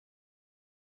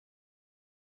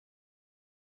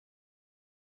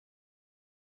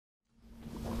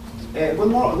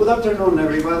Good afternoon,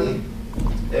 everybody.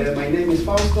 My name is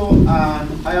Fausto,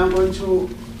 and I am going to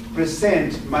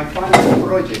present my final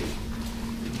project.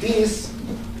 This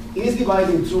is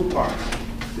divided in two parts.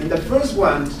 In the first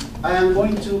one, I am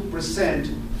going to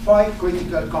present 5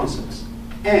 critical concepts.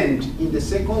 And in the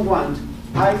second one,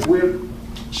 I will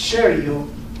share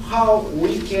you how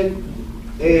we can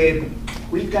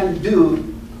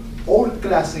do all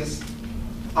classes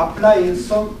applying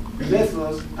some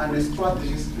methods and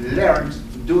strategies learned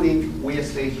during we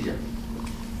stay here.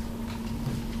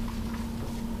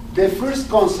 The first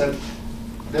concept,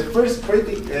 the first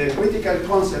critical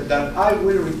concept that I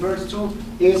will refer to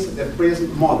is the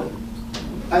PRISM model.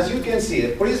 As you can see,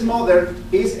 the PRISM model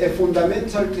is a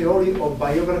fundamental theory of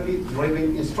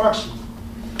biography-driven instruction.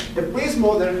 The PRISM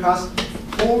model has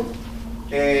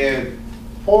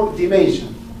four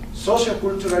dimensions.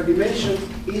 Sociocultural dimension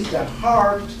is the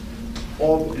heart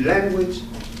of language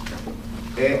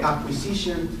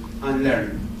acquisition and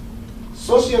learning.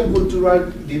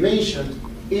 Sociocultural dimension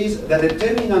is the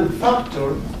determinant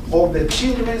factor of the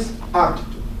children's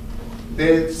attitude.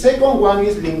 The second one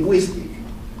is linguistic.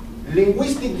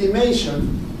 Linguistic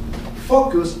dimension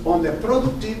focus on the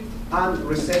productive and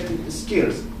receptive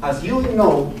skills. As you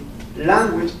know,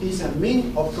 language is a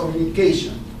means of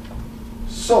communication.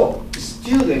 So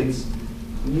students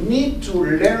need to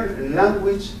learn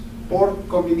language for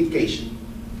communication.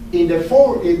 In the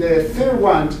third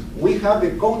one, we have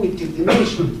the cognitive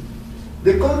dimension.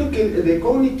 The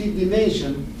cognitive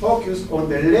dimension focuses on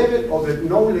the level of the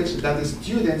knowledge that the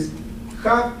students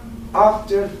have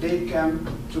after they come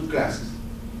to classes.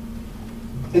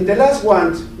 In the last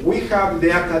one, we have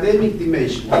the academic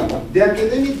dimension. The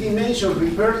academic dimension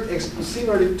refers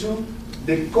exclusively to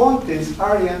the contents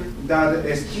area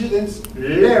that students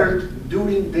learn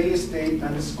during their stay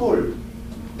at school.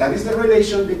 That is the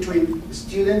relation between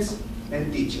students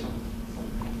and teacher.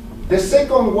 The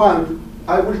second one,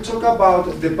 I will talk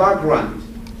about the background.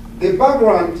 The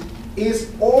background is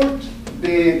all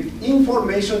the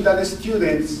information that the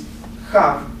students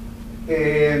have.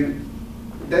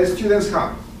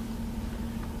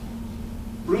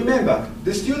 Remember,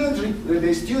 the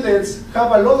students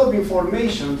have a lot of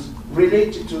information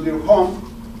related to their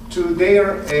home, to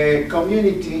their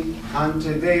community, and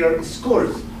to their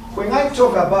schools. When I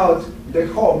talk about the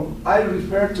home, I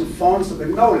refer to fonts of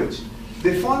knowledge.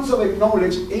 The fonts of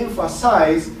knowledge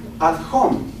emphasize at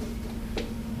home.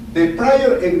 The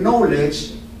prior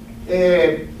knowledge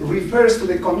refers to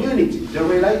the community, the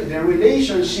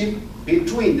relationship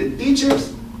between the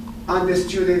teachers and the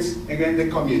students, again, the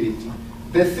community.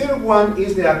 The third one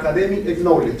is the academic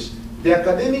knowledge. The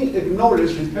academic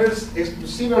knowledge refers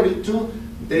exclusively to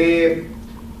the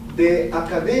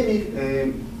academic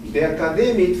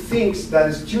things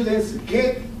that students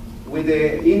get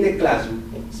in the classroom,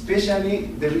 especially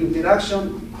the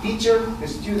interaction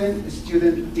teacher-student,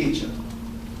 student-teacher.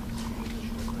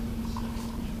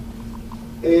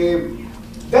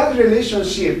 That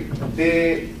relationship,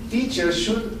 the teacher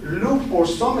should look for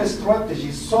some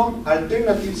strategies, some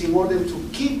alternatives in order to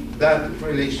keep that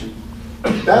relation.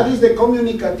 That is the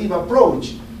communicative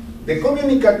approach. The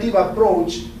communicative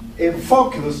approach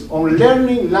focuses on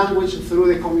learning language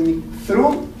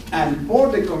through and for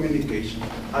the communication.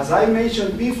 As I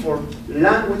mentioned before,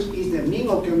 language is the means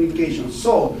of communication.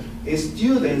 So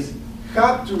students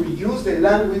have to use the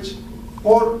language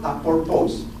for a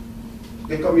purpose,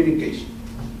 the communication.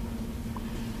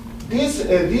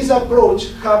 This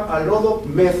approach has a lot of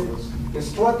methods,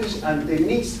 strategies, and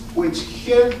techniques which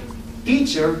help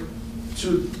teachers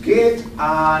to get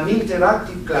an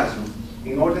interactive classroom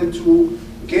in order to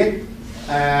get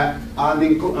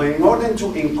in order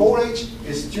to encourage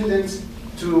students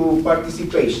to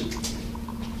participation.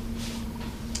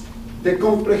 The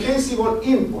comprehensible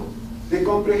input. The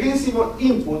comprehensible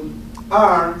input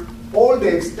are all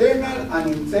the external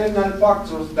and internal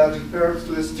factors that refer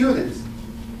to the students.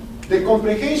 The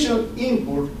comprehension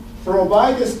input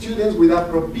provides the students with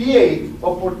appropriate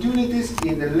opportunities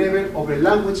in the level of the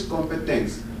language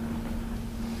competence.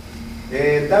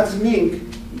 That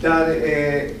means that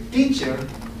a teacher,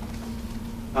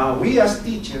 we as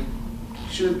teachers,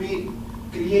 should be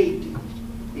creative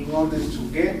in order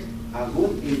to get a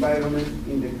good environment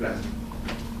in the classroom.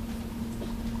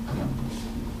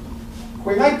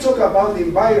 When I talk about the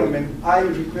environment, I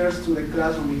refer to the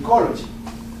classroom ecology.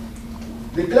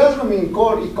 The classroom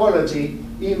ecology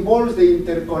involves the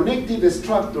interconnected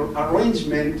structure,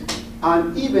 arrangement,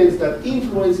 and events that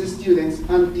influence the students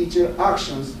and teacher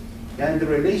actions and the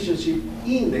relationship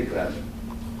in the classroom.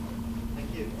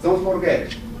 Thank you. Don't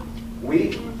forget,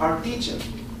 we are teachers.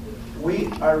 We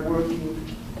are working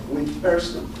with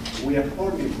person. We are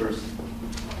forming person.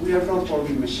 We are not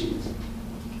forming machines.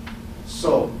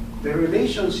 So the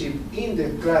relationship in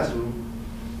the classroom,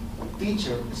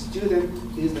 teacher,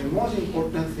 student, is the most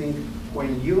important thing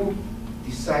when you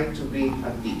decide to be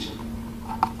a teacher.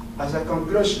 As a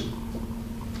conclusion,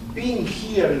 being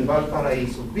here in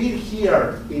Valparaiso, being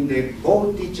here in the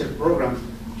Go Teacher program,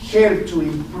 help to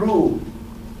improve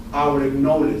our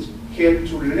knowledge, help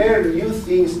to learn new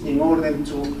things in order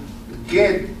to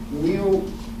get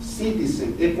new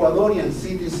citizens, Ecuadorian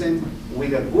citizens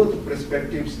with a good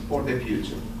perspectives for the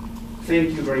future.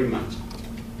 Thank you very much.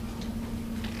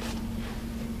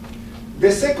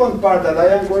 The second part that I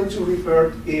am going to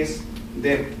refer is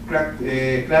the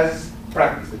class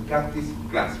practice, the practice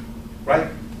class, right?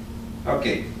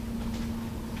 Okay.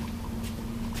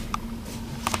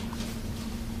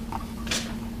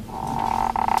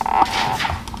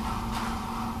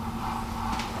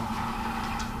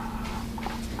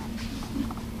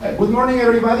 Good morning,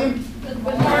 everybody. Good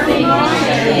morning.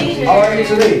 How are you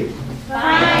today?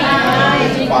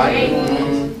 Fine.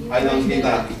 Fine. I don't need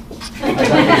that.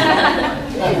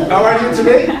 How are you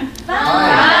today?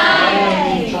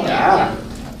 Fine. Yeah.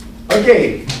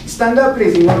 Okay. Stand up,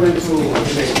 please, in order to.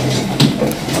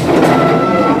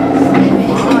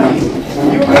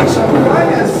 You make some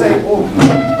fine and say, oh,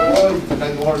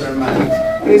 like older man.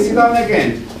 Please sit down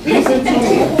again. Listen to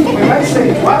me. When I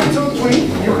say 1, 2, 3,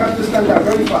 you have to stand up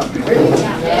very fast. Ready?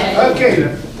 Yeah.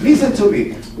 Okay. Listen to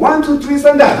me. 1, 2, 3,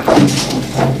 stand up.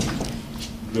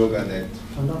 Look at that.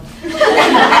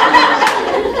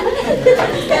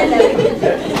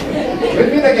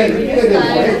 Repeat again.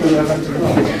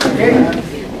 Okay?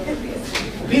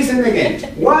 Listen again.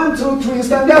 1, 2, 3,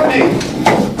 stand up. And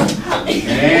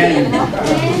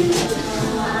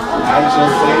I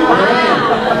just say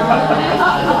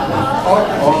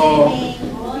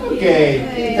okay,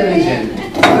 intelligent.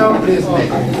 Now please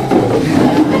make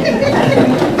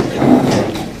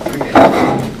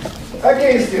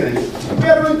Okay, students, we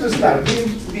are going to start.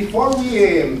 Before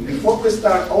we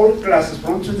start all classes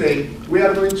from today, we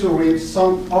are going to read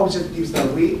some objectives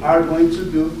that we are going to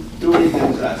do during the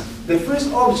class. The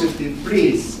first objective,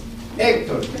 please.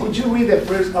 Hector, could you read the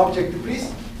first objective,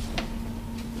 please?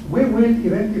 We will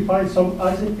identify some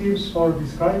adjectives for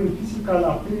describing physical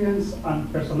appearance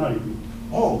and personality.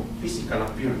 Oh, physical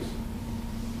appearance.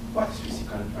 What is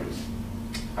physical appearance?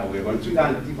 And we're going to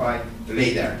identify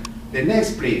later. The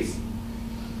next, please.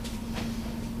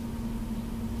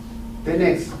 The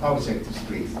next objectives,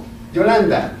 please.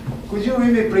 Yolanda, could you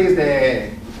read me, please,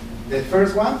 the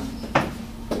first one?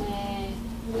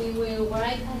 We will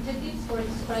write adjectives for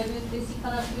describing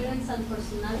physical appearance and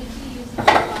personality using the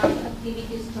part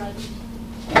activity strategy.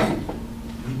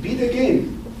 Repeat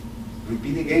again.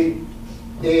 Repeat again.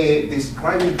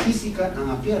 Describing physical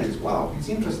and appearance. Wow, it's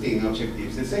interesting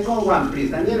objectives. The second one, please.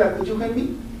 Daniela, could you help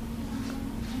me?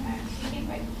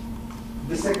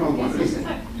 The second one, listen.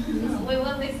 We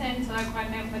will listen to our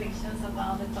partner predictions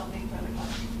about the topic for the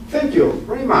class. Thank you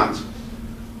very much.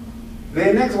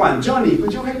 The next one, Johnny,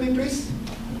 could you help me, please?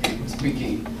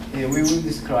 Speaking, we will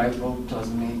describe our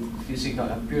classmate physical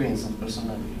appearance and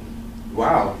personality.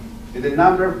 Wow.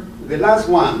 The last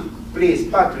one, please,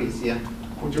 Patricia.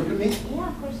 Could you help me? Yeah,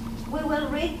 of course. We will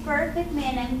read perfect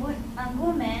men and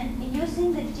women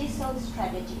using the GISOL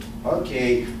strategy.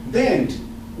 Okay. Then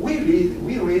we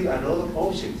read a lot of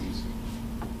objectives,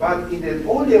 but in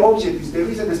all the objectives there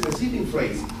is a specific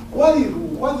phrase. What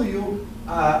do you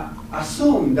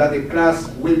assume that the class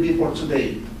will be for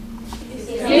today?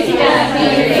 Physical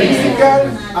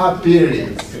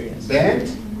appearance. Then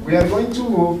we are going to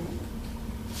move.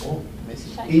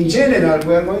 In general,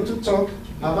 we are going to talk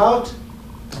about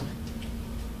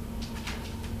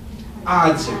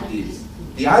adjectives.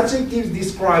 The adjectives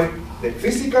describe the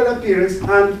physical appearance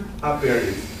and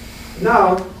appearance.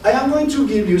 Now, I am going to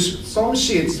give you some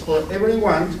sheets for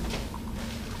everyone.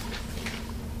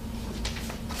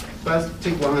 First,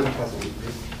 take one and pass on,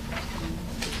 please.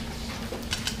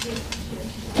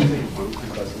 Take one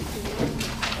and pass on.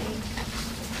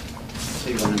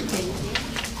 Take one and pass on.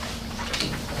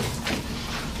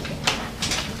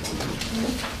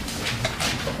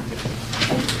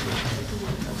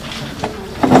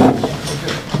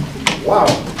 Wow,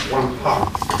 one part.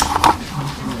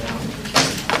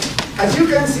 As you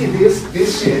can see this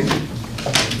sheet,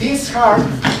 this heart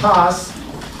has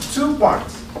two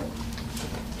parts.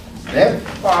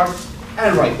 Left part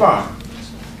and right part.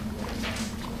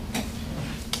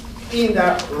 In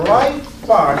the right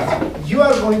part, you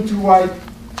are going to write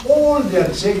all the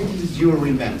adjectives you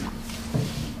remember.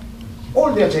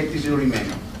 All the adjectives you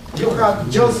remember. You have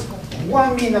just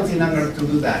 1 minute in order to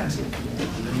do that.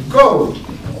 Go!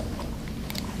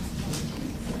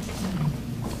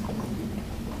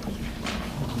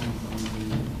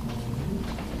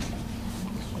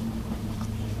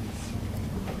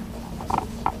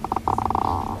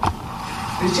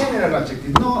 The general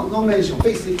adjective, no mention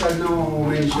physical, no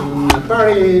mention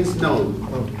appearance, no.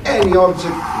 Any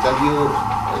object that you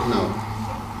know.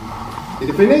 Did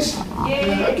you finish?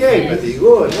 Yes. Okay, pretty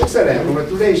good, excellent,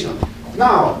 congratulations.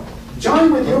 Now,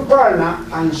 join with your partner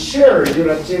and share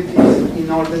your adjectives in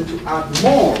order to add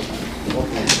more of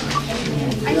them.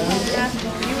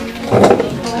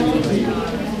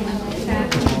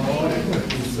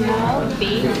 Small,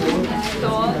 big,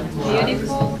 tall,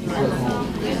 beautiful,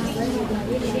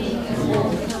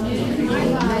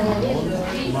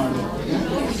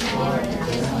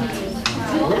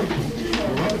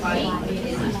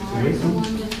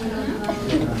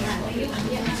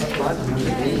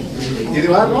 Did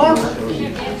you add more?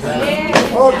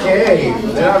 Okay,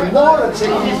 there are more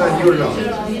adjectives that you learned.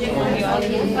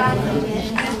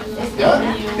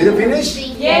 Yeah? Did you finish?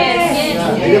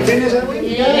 Yes. Did you finish, Edwin?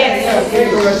 Yes. Okay,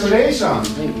 congratulations.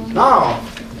 Now,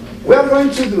 we are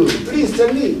going to do, please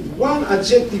tell me one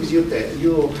adjective you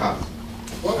have.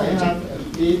 What I have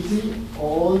pretty,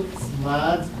 old,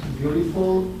 smart,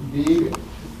 beautiful, big,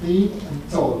 thin,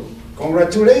 and tall.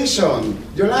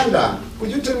 Congratulations. Yolanda,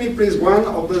 could you tell me please one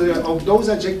of those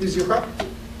adjectives you have?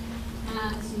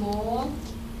 Small,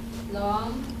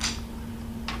 long,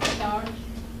 short.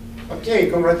 Okay,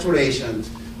 congratulations.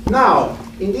 Now,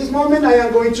 in this moment, I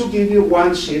am going to give you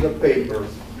one sheet of paper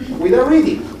with a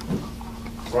reading,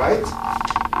 right?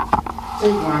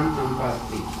 Take one and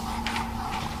pass it.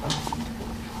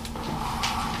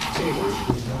 Take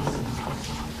one.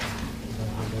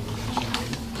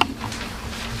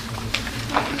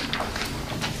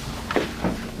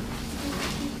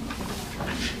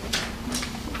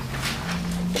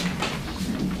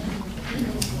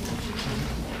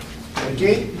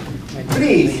 Okay,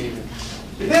 please,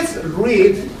 let's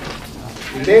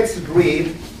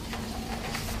read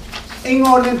in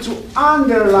order to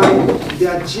underline the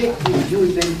adjective you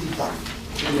identify.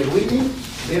 In the reading,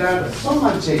 there are some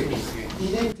adjectives.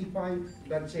 Identify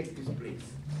the adjectives, please.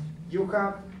 You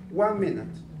have 1 minute.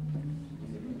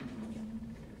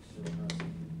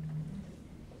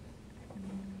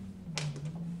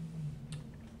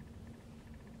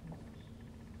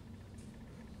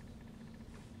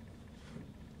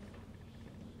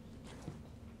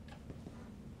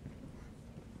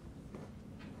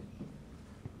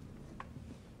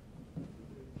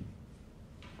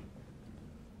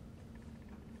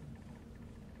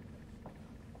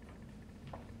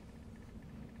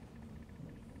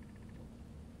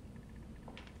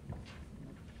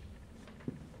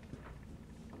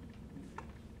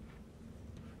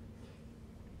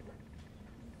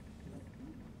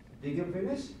 Did you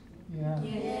finish? Yeah.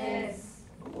 Yes.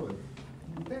 Good.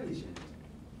 Intelligent.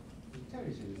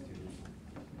 Intelligent student.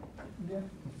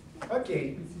 Yeah.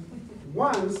 Okay.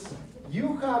 Once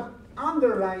you have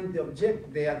underlined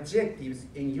the adjectives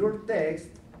in your text,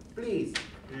 please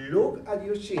look at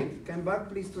your sheet. Come back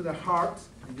please to the heart.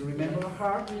 Do you remember the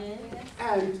heart?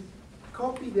 And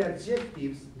copy the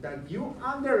adjectives that you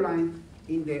underlined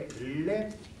in the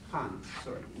left hand.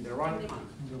 Sorry, in the right hand.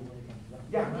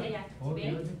 Yeah.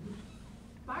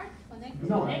 Part? Connect?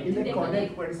 No, in the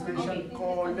connect where it's mentioned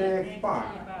connect part.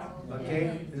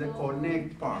 Okay? In the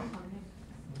connect part.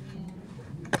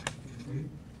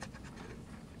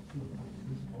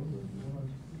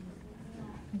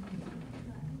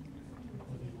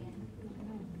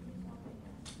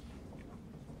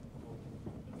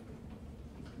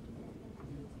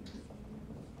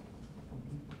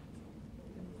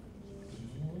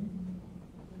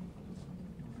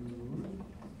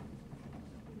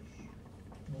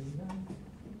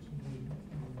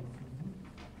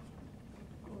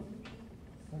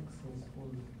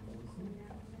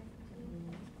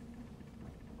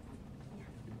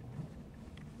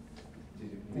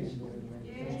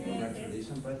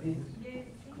 Congratulations, buddy.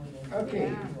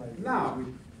 Okay, now,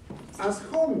 as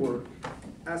homework,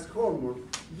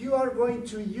 you are going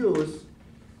to use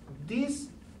this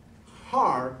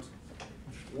heart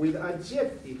with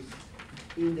adjectives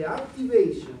in the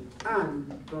activation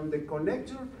and from the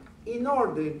connector in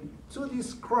order to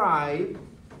describe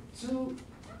two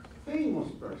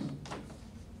famous persons.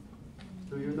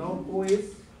 Do you know who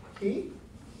is he?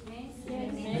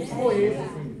 Who is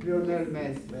Lionel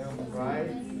Messi, right?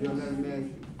 Lionel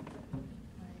Messi.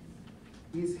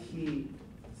 Is he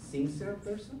sincere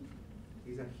person?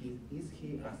 Is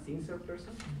he a sincere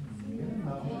person?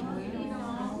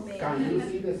 Can you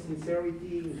see the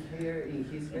sincerity here in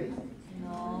his face?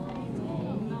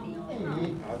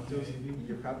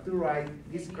 You have to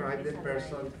write, describe the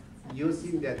person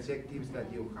using the adjectives that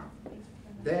you have.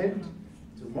 Then,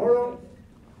 tomorrow,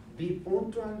 be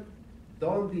punctual,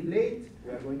 don't be late.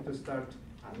 We are going to start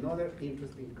another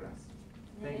interesting class.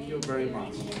 Thank you very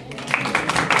much.